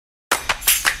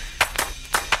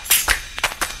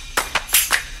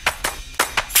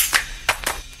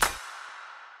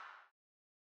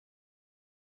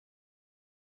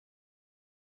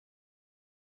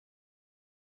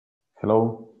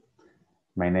Hello,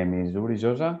 my name is Uri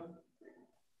Josa,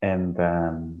 and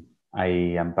I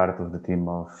am part of the team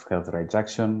of Health Rights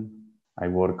Action. I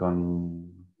work on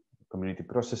community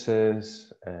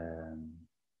processes,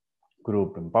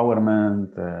 group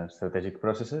empowerment, strategic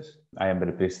processes. I am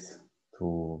very pleased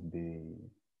to be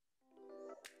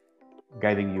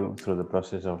guiding you through the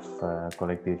process of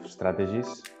collective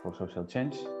strategies for social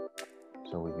change.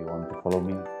 So if you want to follow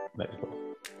me, let's go.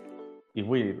 If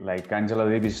we, like Angela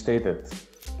Davis stated,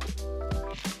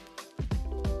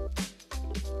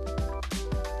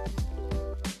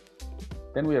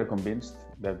 then we are convinced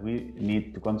that we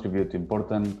need to contribute to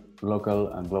important local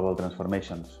and global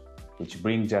transformations, which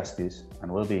bring justice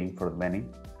and well-being for the many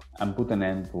and put an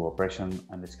end to oppression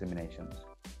and discriminations.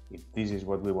 If this is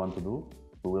what we want to do,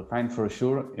 we will find for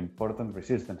sure important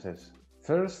resistances.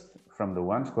 First, from the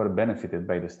ones who are benefited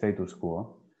by the status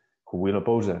quo, who will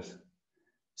oppose us.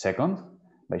 Second,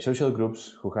 by social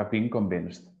groups who have been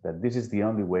convinced that this is the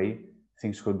only way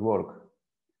things could work.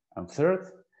 And third,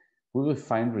 we will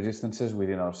find resistances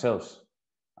within ourselves.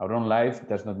 Our own life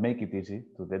does not make it easy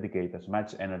to dedicate as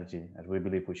much energy as we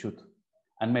believe we should.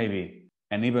 And maybe,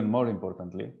 and even more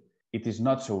importantly, it is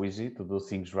not so easy to do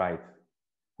things right.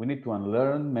 We need to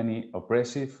unlearn many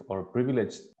oppressive or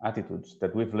privileged attitudes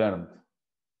that we've learned,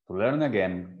 to learn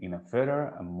again in a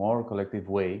fairer and more collective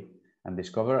way and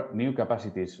discover new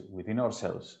capacities within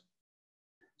ourselves.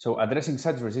 So addressing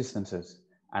such resistances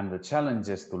and the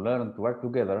challenges to learn to act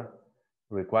together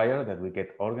require that we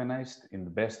get organized in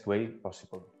the best way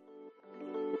possible.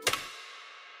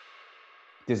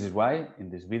 This is why, in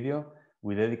this video,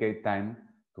 we dedicate time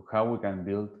to how we can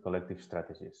build collective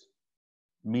strategies,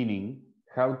 meaning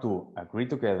how to agree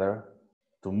together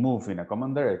to move in a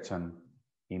common direction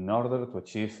in order to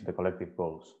achieve the collective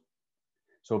goals.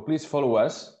 So please follow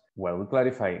us while we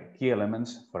clarify key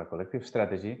elements for a collective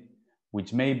strategy,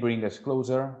 which may bring us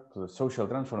closer to the social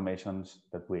transformations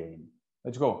that we aim.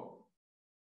 Let's go.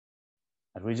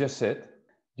 As we just said,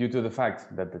 due to the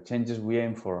fact that the changes we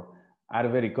aim for are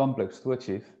very complex to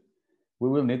achieve, we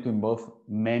will need to involve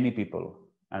many people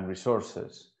and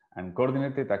resources and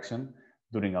coordinated action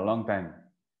during a long time.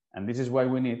 And this is why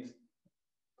we need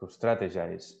to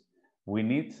strategize. We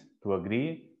need to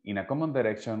agree in a common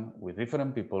direction with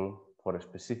different people for a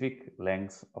specific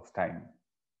length of time.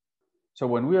 So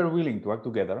when we are willing to act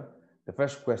together, the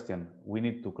first question we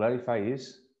need to clarify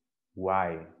is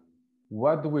why?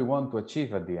 What do we want to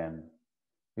achieve at the end?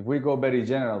 If we go very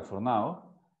general for now,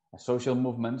 as social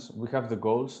movements, we have the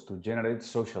goals to generate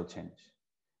social change.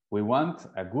 We want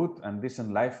a good and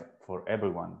decent life for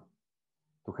everyone,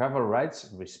 to have our rights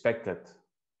respected,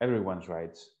 everyone's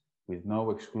rights, with no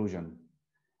exclusion.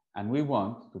 And we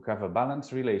want to have a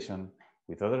balanced relation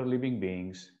with other living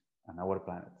beings and our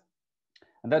planet.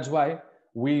 And that's why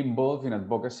we involve in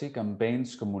advocacy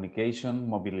campaigns, communication,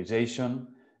 mobilization,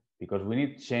 because we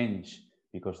need change,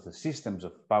 because the systems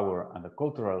of power and the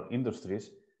cultural industries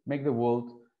make the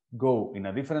world go in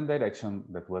a different direction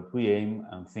than what we aim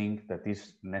and think that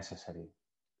is necessary.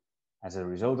 As a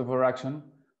result of our action,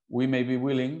 we may be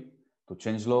willing to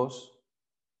change laws,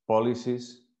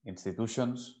 policies,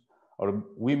 institutions, or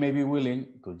we may be willing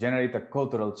to generate a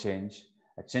cultural change,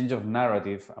 a change of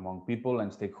narrative among people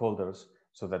and stakeholders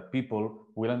so that people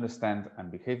will understand and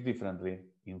behave differently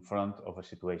in front of a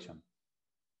situation.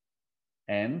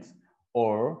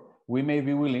 Or we may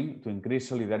be willing to increase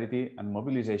solidarity and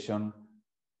mobilization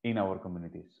in our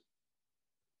communities.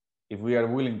 If we are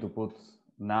willing to put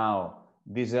now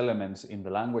these elements in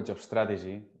the language of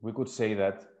strategy, we could say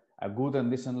that a good and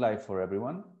decent life for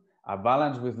everyone, a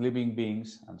balance with living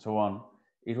beings, and so on,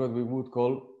 is what we would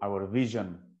call our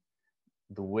vision,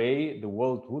 the way the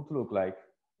world would look like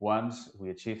once we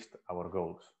achieved our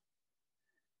goals.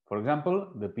 For example,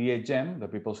 the PHM, the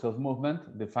People's Health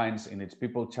Movement, defines in its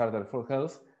People Charter for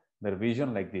Health their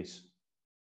vision like this.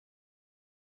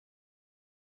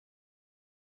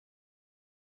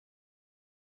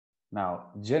 Now,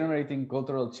 generating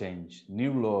cultural change,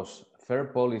 new laws, fair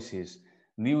policies,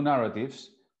 new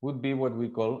narratives would be what we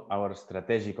call our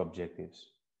strategic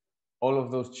objectives. All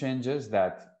of those changes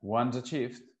that, once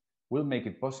achieved, will make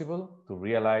it possible to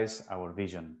realize our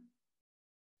vision.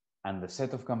 And the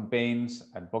set of campaigns,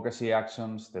 advocacy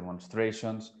actions,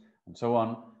 demonstrations, and so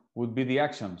on would be the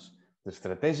actions, the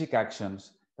strategic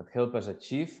actions that help us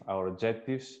achieve our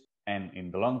objectives and,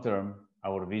 in the long term,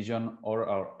 our vision or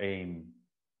our aim.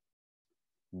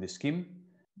 In the scheme,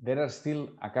 there are still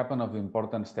a couple of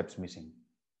important steps missing.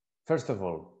 First of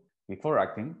all, before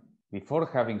acting, before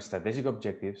having strategic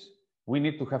objectives, we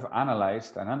need to have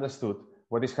analyzed and understood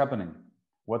what is happening.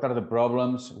 What are the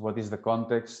problems? What is the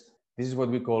context? This is what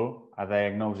we call a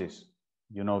diagnosis.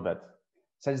 You know that.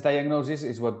 Such diagnosis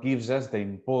is what gives us the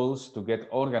impulse to get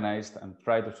organized and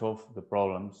try to solve the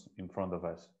problems in front of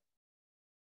us.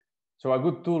 So a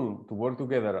good tool to work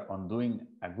together on doing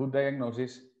a good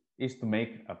diagnosis is to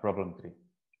make a problem tree.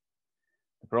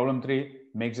 The problem tree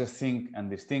makes us think and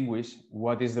distinguish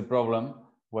what is the problem,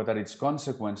 what are its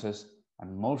consequences,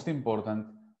 and most important,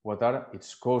 what are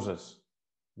its causes,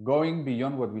 going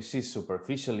beyond what we see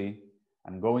superficially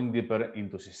and going deeper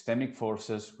into systemic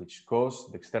forces which cause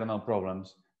the external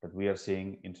problems that we are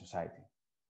seeing in society.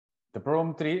 The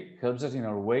problem tree helps us in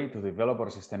our way to develop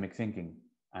our systemic thinking,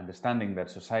 understanding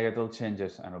that societal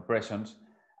changes and oppressions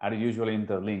are usually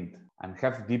interlinked and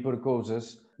have deeper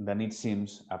causes than it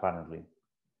seems apparently.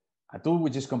 A tool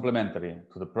which is complementary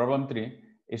to the problem tree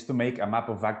is to make a map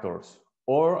of actors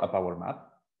or a power map.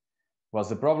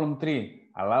 Whilst the problem tree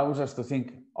allows us to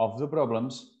think of the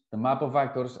problems, the map of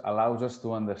actors allows us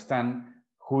to understand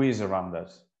who is around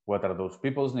us, what are those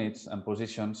people's needs and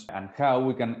positions, and how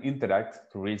we can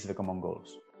interact to reach the common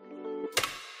goals.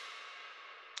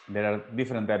 There are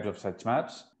different types of such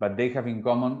maps, but they have in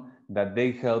common that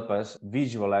they help us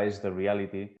visualize the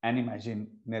reality and imagine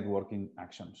networking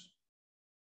actions.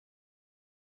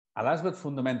 A last but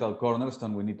fundamental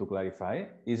cornerstone we need to clarify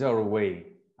is our way,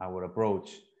 our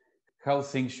approach, how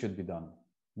things should be done.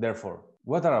 Therefore,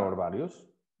 what are our values?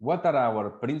 What are our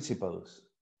principles?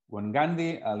 When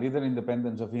Gandhi, a leader in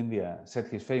independence of India, said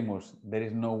his famous, "There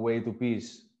is no way to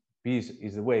peace, peace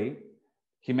is the way,"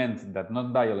 he meant that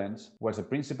non-violence was a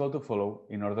principle to follow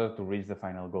in order to reach the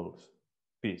final goals,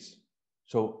 peace.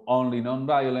 So only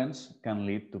non-violence can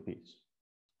lead to peace.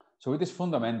 So it is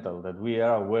fundamental that we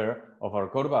are aware of our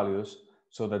core values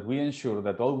so that we ensure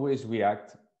that always we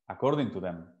act according to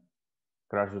them.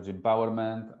 Grassroots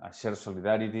empowerment, a shared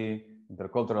solidarity,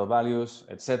 intercultural values,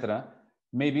 etc.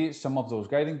 may be some of those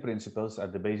guiding principles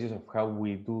at the basis of how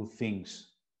we do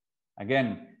things.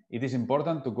 Again, it is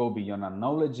important to go beyond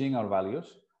acknowledging our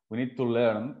values. We need to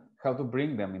learn how to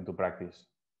bring them into practice.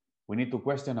 We need to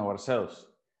question ourselves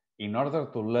in order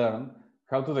to learn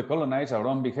how to decolonize our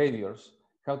own behaviors,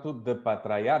 how to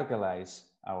depatriarchalize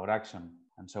our action,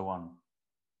 and so on.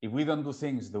 If we don't do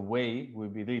things the way we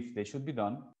believe they should be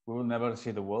done, we will never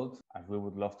see the world as we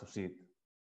would love to see it.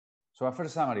 So a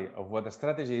first summary of what a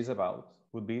strategy is about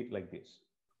would be like this.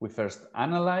 We first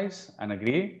analyze and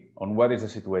agree on what is the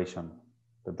situation,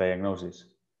 the diagnosis.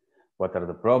 What are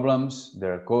the problems,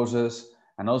 their causes,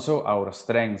 and also our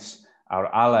strengths, our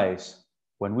allies.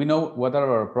 When we know what are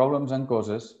our problems and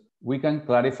causes, we can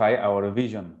clarify our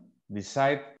vision,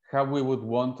 decide how we would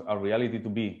want our reality to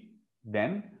be.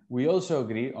 Then we also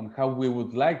agree on how we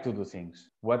would like to do things.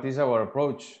 What is our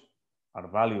approach, our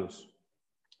values?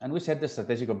 And we set the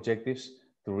strategic objectives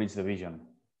to reach the vision.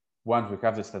 Once we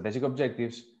have the strategic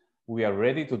objectives, we are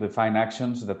ready to define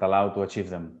actions that allow to achieve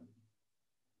them.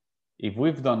 If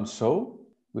we've done so,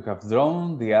 we have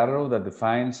drawn the arrow that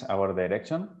defines our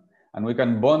direction, and we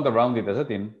can bond around it as a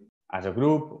team, as a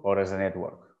group, or as a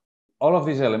network. All of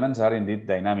these elements are indeed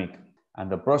dynamic,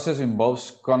 and the process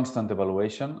involves constant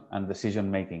evaluation and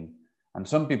decision-making, and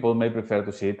some people may prefer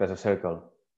to see it as a circle.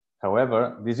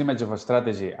 However, this image of a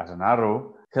strategy as an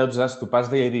arrow helps us to pass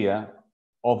the idea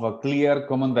of a clear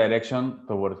common direction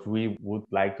towards we would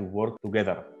like to work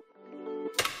together.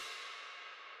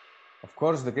 Of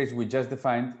course, the case we just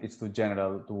defined is too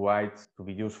general, too wide to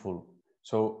be useful.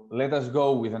 So let us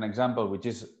go with an example which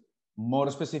is more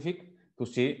specific to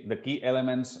see the key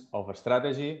elements of a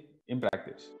strategy in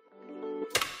practice.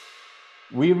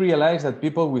 We realize that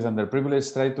people with underprivileged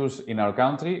status in our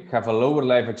country have a lower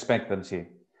life expectancy,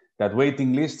 that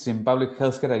waiting lists in public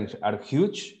healthcare are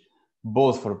huge,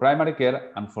 both for primary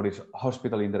care and for its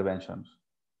hospital interventions.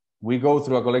 We go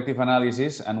through a collective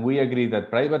analysis and we agree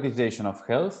that privatization of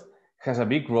health has a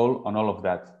big role on all of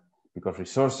that, because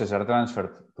resources are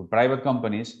transferred to private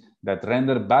companies that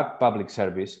render bad public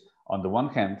service on the one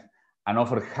hand and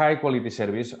offer high quality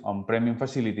service on premium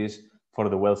facilities for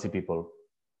the wealthy people.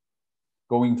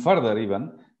 Going further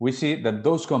even, we see that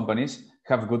those companies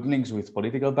have good links with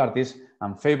political parties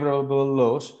and favorable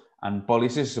laws and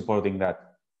policies supporting that.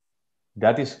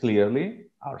 That is clearly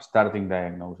our starting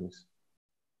diagnosis.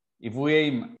 If we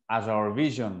aim as our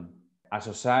vision a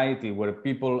society where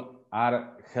people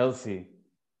are healthy,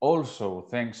 also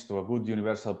thanks to a good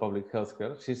universal public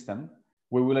healthcare system,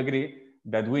 we will agree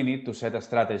that we need to set a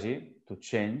strategy to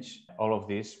change all of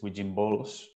this, which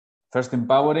involves first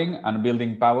empowering and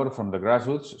building power from the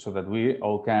grassroots so that we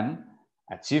all can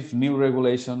achieve new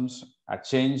regulations, a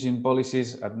change in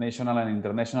policies at national and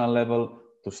international level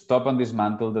to stop and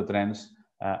dismantle the trends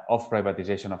of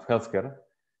privatization of healthcare,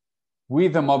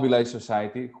 with a mobilized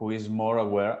society who is more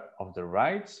aware of their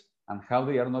rights and how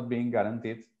they are not being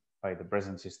guaranteed by the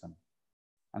present system.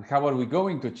 And how are we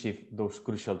going to achieve those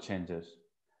crucial changes?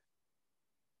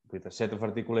 With a set of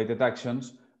articulated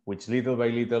actions which little by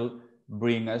little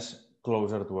bring us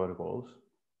closer to our goals.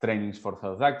 Trainings for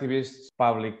health activists,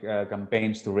 public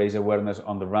campaigns to raise awareness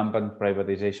on the rampant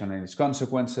privatization and its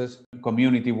consequences,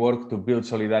 community work to build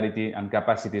solidarity and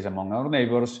capacities among our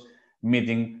neighbors,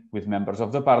 meeting with members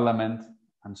of the parliament,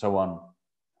 and so on.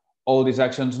 All these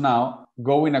actions now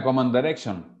go in a common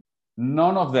direction.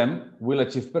 None of them will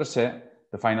achieve per se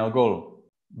the final goal,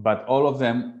 but all of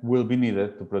them will be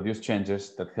needed to produce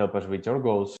changes that help us reach our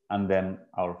goals and then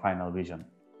our final vision.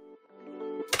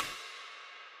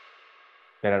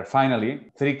 There are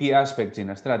finally 3 key aspects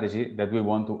in a strategy that we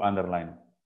want to underline.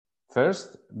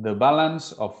 First, the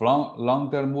balance of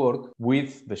long-term work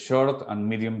with the short and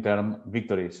medium-term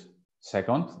victories.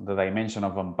 Second, the dimension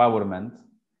of empowerment.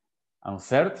 And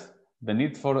third, the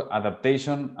need for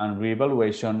adaptation and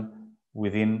reevaluation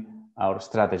within our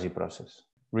strategy process.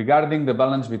 Regarding the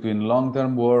balance between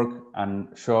long-term work and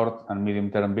short and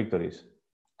medium-term victories,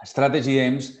 a strategy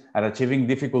aims at achieving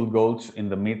difficult goals in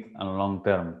the mid and long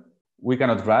term. We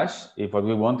cannot rush if what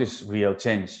we want is real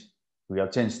change. Real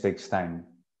change takes time.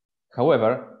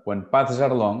 However, when paths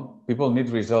are long, people need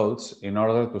results in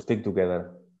order to stick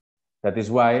together. That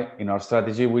is why, in our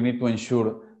strategy, we need to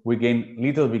ensure we gain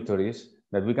little victories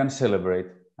that we can celebrate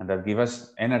and that give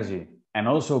us energy and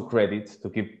also credit to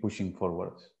keep pushing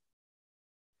forward.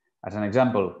 As an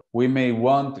example, we may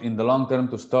want in the long term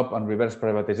to stop and reverse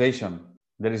privatization.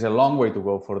 There is a long way to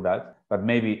go for that, but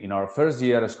maybe in our first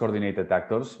year as coordinated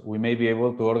actors, we may be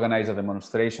able to organize a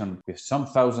demonstration with some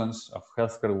thousands of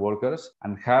healthcare workers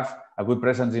and have a good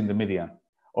presence in the media.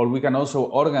 Or we can also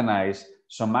organize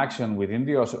some action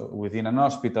within an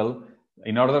hospital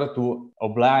in order to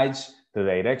oblige the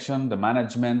direction, the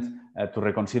management, to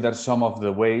reconsider some of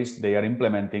the ways they are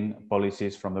implementing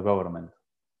policies from the government.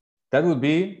 That would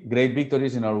be great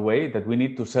victories in our way that we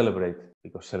need to celebrate,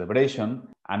 because celebration,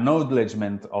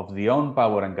 acknowledgement of the own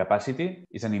power and capacity,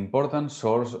 is an important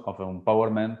source of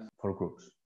empowerment for groups.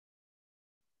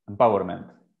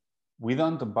 Empowerment. We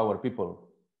don't empower people.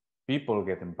 People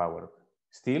get empowered.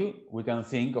 Still, we can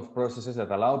think of processes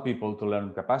that allow people to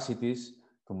learn capacities,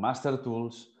 to master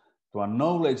tools, to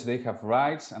acknowledge they have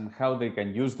rights and how they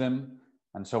can use them,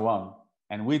 and so on.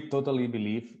 And we totally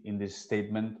believe in this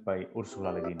statement by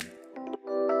Ursula Le Guin.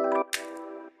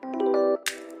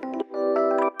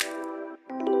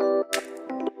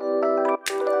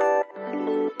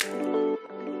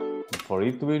 For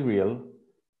it to be real,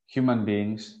 human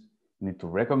beings need to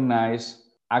recognize,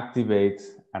 activate,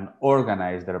 and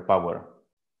organize their power.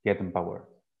 Get empowered.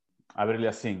 A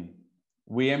brilliant thing.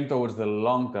 We aim towards the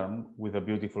long term with a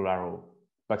beautiful arrow,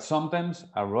 but sometimes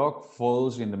a rock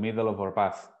falls in the middle of our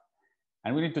path,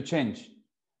 and we need to change.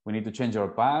 We need to change our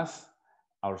path,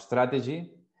 our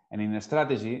strategy, and in a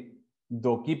strategy,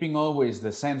 though keeping always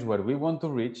the sense where we want to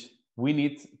reach, we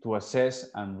need to assess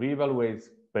and reevaluate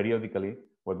periodically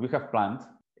what we have planned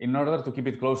in order to keep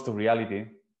it close to reality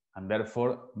and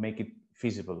therefore make it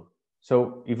feasible.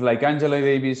 So if, like Angela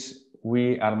Davis,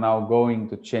 we are now going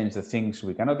to change the things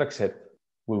we cannot accept,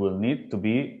 we will need to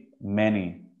be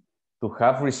many, to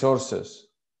have resources,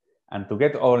 and to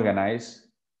get organized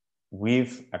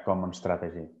with a common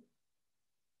strategy.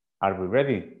 Are we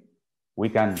ready? We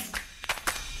can.